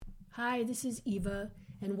Hi, this is Eva,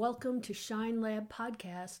 and welcome to Shine Lab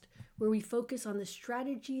Podcast, where we focus on the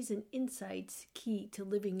strategies and insights key to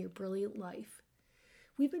living your brilliant life.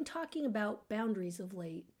 We've been talking about boundaries of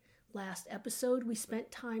late. Last episode, we spent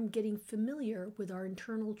time getting familiar with our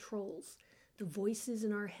internal trolls, the voices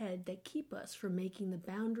in our head that keep us from making the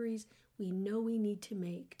boundaries we know we need to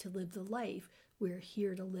make to live the life we're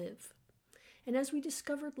here to live. And as we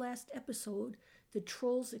discovered last episode, the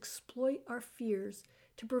trolls exploit our fears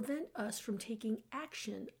to prevent us from taking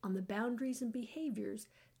action on the boundaries and behaviors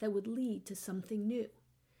that would lead to something new.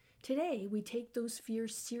 Today, we take those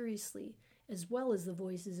fears seriously, as well as the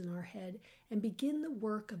voices in our head, and begin the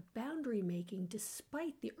work of boundary making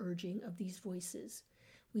despite the urging of these voices.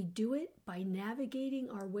 We do it by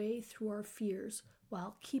navigating our way through our fears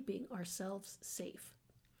while keeping ourselves safe.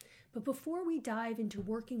 But before we dive into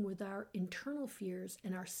working with our internal fears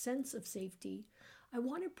and our sense of safety, I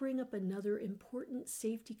want to bring up another important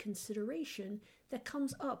safety consideration that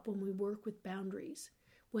comes up when we work with boundaries,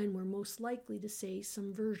 when we're most likely to say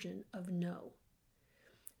some version of no.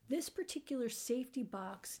 This particular safety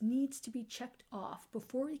box needs to be checked off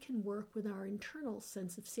before we can work with our internal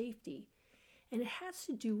sense of safety, and it has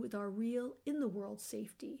to do with our real in-the-world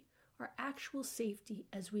safety, our actual safety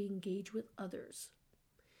as we engage with others.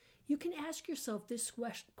 You can ask yourself this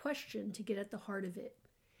question to get at the heart of it.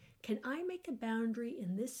 Can I make a boundary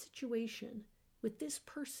in this situation with this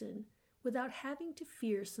person without having to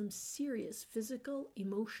fear some serious physical,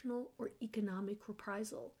 emotional, or economic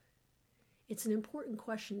reprisal? It's an important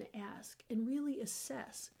question to ask and really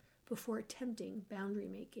assess before attempting boundary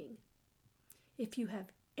making. If you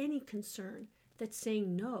have any concern that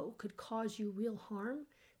saying no could cause you real harm,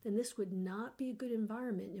 then this would not be a good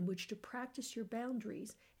environment in which to practice your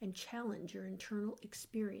boundaries and challenge your internal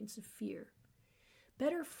experience of fear.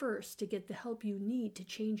 Better first to get the help you need to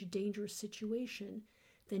change a dangerous situation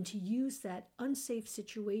than to use that unsafe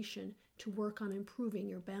situation to work on improving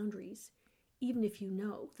your boundaries, even if you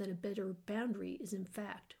know that a better boundary is in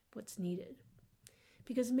fact what's needed.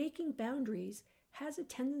 Because making boundaries has a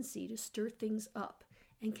tendency to stir things up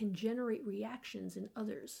and can generate reactions in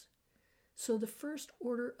others. So the first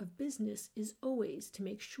order of business is always to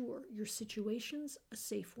make sure your situation's a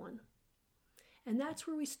safe one. And that's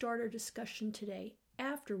where we start our discussion today,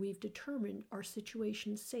 after we've determined our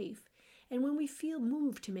situation's safe, and when we feel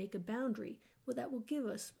moved to make a boundary, well, that will give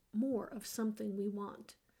us more of something we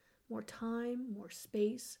want. More time, more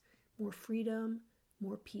space, more freedom,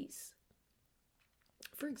 more peace.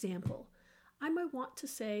 For example, I might want to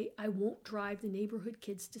say I won't drive the neighborhood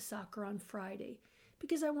kids to soccer on Friday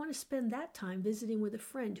because I want to spend that time visiting with a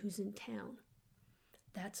friend who's in town.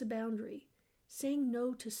 That's a boundary. Saying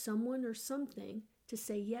no to someone or something to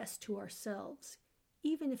say yes to ourselves,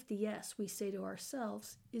 even if the yes we say to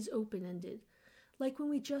ourselves is open-ended, like when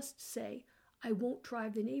we just say, I won't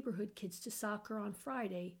drive the neighborhood kids to soccer on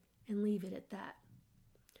Friday, and leave it at that.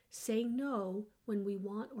 Saying no when we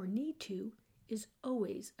want or need to is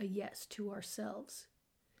always a yes to ourselves.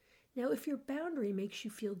 Now, if your boundary makes you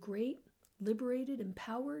feel great, liberated,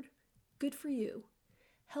 empowered, good for you.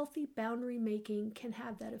 Healthy boundary making can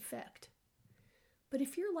have that effect. But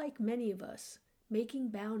if you're like many of us, making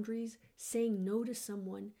boundaries, saying no to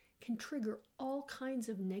someone can trigger all kinds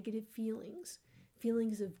of negative feelings,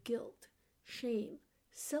 feelings of guilt, shame,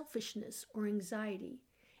 selfishness, or anxiety,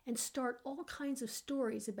 and start all kinds of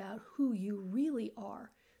stories about who you really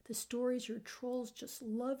are, the stories your trolls just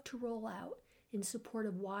love to roll out in support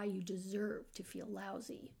of why you deserve to feel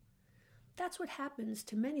lousy. That's what happens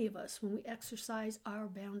to many of us when we exercise our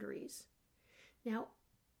boundaries. Now,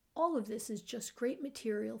 all of this is just great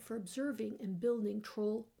material for observing and building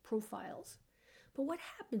troll profiles. But what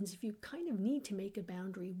happens if you kind of need to make a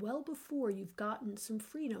boundary well before you've gotten some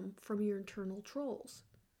freedom from your internal trolls?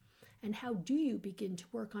 And how do you begin to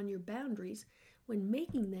work on your boundaries when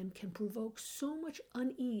making them can provoke so much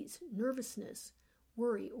unease, nervousness,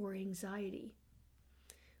 worry, or anxiety?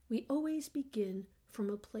 We always begin from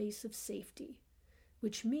a place of safety,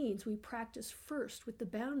 which means we practice first with the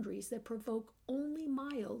boundaries that provoke only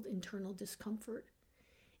mild internal discomfort.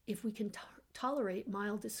 If we can tolerate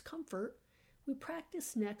mild discomfort, we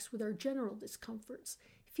practice next with our general discomforts,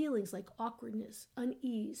 feelings like awkwardness,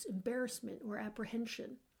 unease, embarrassment, or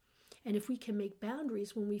apprehension. And if we can make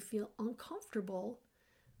boundaries when we feel uncomfortable,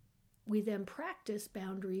 we then practice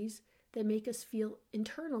boundaries that make us feel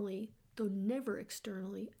internally, though never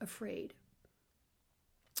externally, afraid.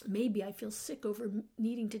 Maybe I feel sick over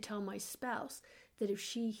needing to tell my spouse that if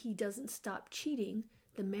he doesn't stop cheating,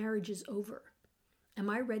 the marriage is over. Am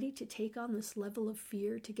I ready to take on this level of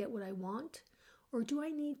fear to get what I want? Or do I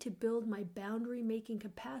need to build my boundary-making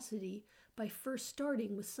capacity by by first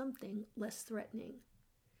starting with something less threatening.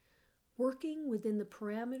 Working within the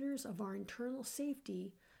parameters of our internal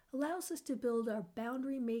safety allows us to build our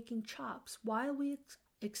boundary-making chops while we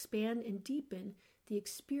expand and deepen the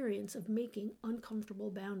experience of making uncomfortable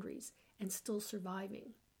boundaries and still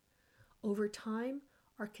surviving. Over time,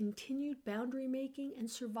 our continued boundary making and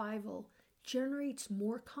survival generates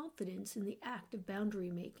more confidence in the act of boundary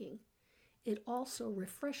making. It also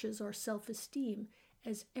refreshes our self-esteem,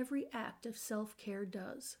 as every act of self-care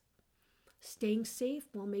does. Staying safe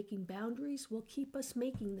while making boundaries will keep us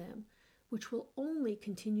making them, which will only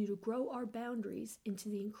continue to grow our boundaries into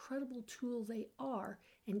the incredible tool they are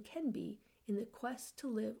and can be in the quest to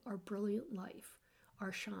live our brilliant life,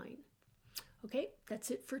 our shine. Okay, that's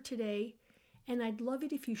it for today. And I'd love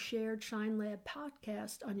it if you shared Shine Lab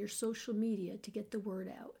Podcast on your social media to get the word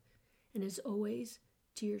out. And as always,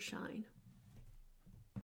 to your shine.